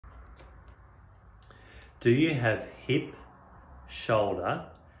Do you have hip, shoulder,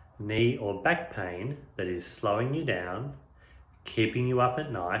 knee or back pain that is slowing you down, keeping you up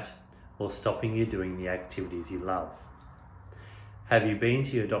at night, or stopping you doing the activities you love? Have you been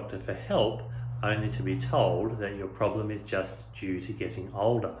to your doctor for help only to be told that your problem is just due to getting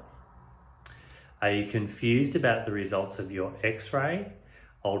older? Are you confused about the results of your X-ray,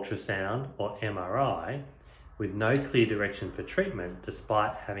 ultrasound or MRI with no clear direction for treatment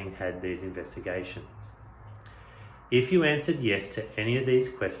despite having had these investigations? If you answered yes to any of these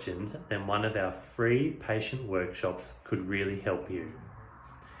questions, then one of our free patient workshops could really help you.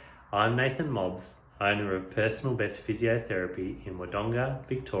 I'm Nathan Mobbs, owner of Personal Best Physiotherapy in Wodonga,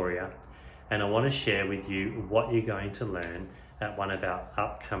 Victoria, and I want to share with you what you're going to learn at one of our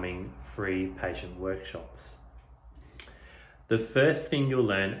upcoming free patient workshops. The first thing you'll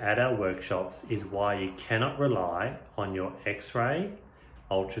learn at our workshops is why you cannot rely on your X-ray,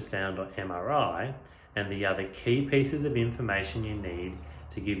 ultrasound or MRI and the other key pieces of information you need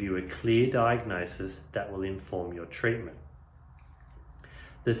to give you a clear diagnosis that will inform your treatment.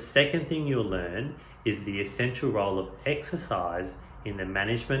 The second thing you'll learn is the essential role of exercise in the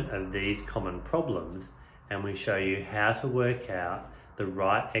management of these common problems, and we show you how to work out the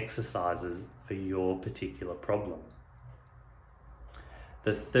right exercises for your particular problem.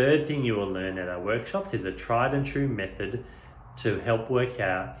 The third thing you will learn at our workshops is a tried and true method to help work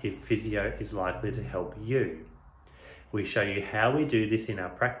out if physio is likely to help you. We show you how we do this in our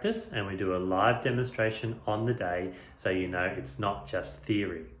practice, and we do a live demonstration on the day so you know it's not just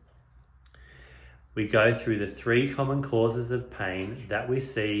theory. We go through the 3 common causes of pain that we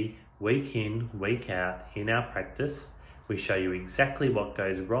see week in, week out in our practice. We show you exactly what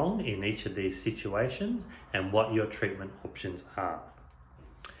goes wrong in each of these situations and what your treatment options are.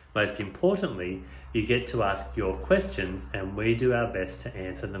 Most importantly, you get to ask your questions and we do our best to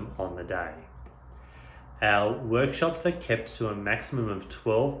answer them on the day. Our workshops are kept to a maximum of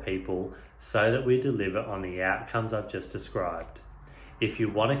 12 people so that we deliver on the outcomes I've just described. If you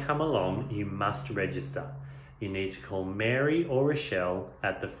want to come along, you must register. You need to call Mary or Rochelle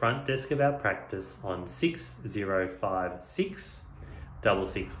at the front desk of our practice on 6056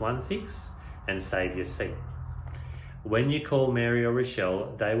 6616 and save your seat. When you call Mary or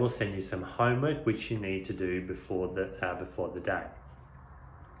Rochelle, they will send you some homework which you need to do before the day.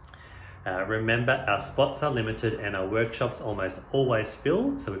 Remember, our spots are limited and our workshops almost always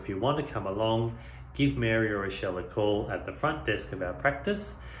fill, so if you want to come along, give Mary or Rochelle a call at the front desk of our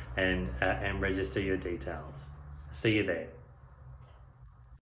practice and register your details. See you there.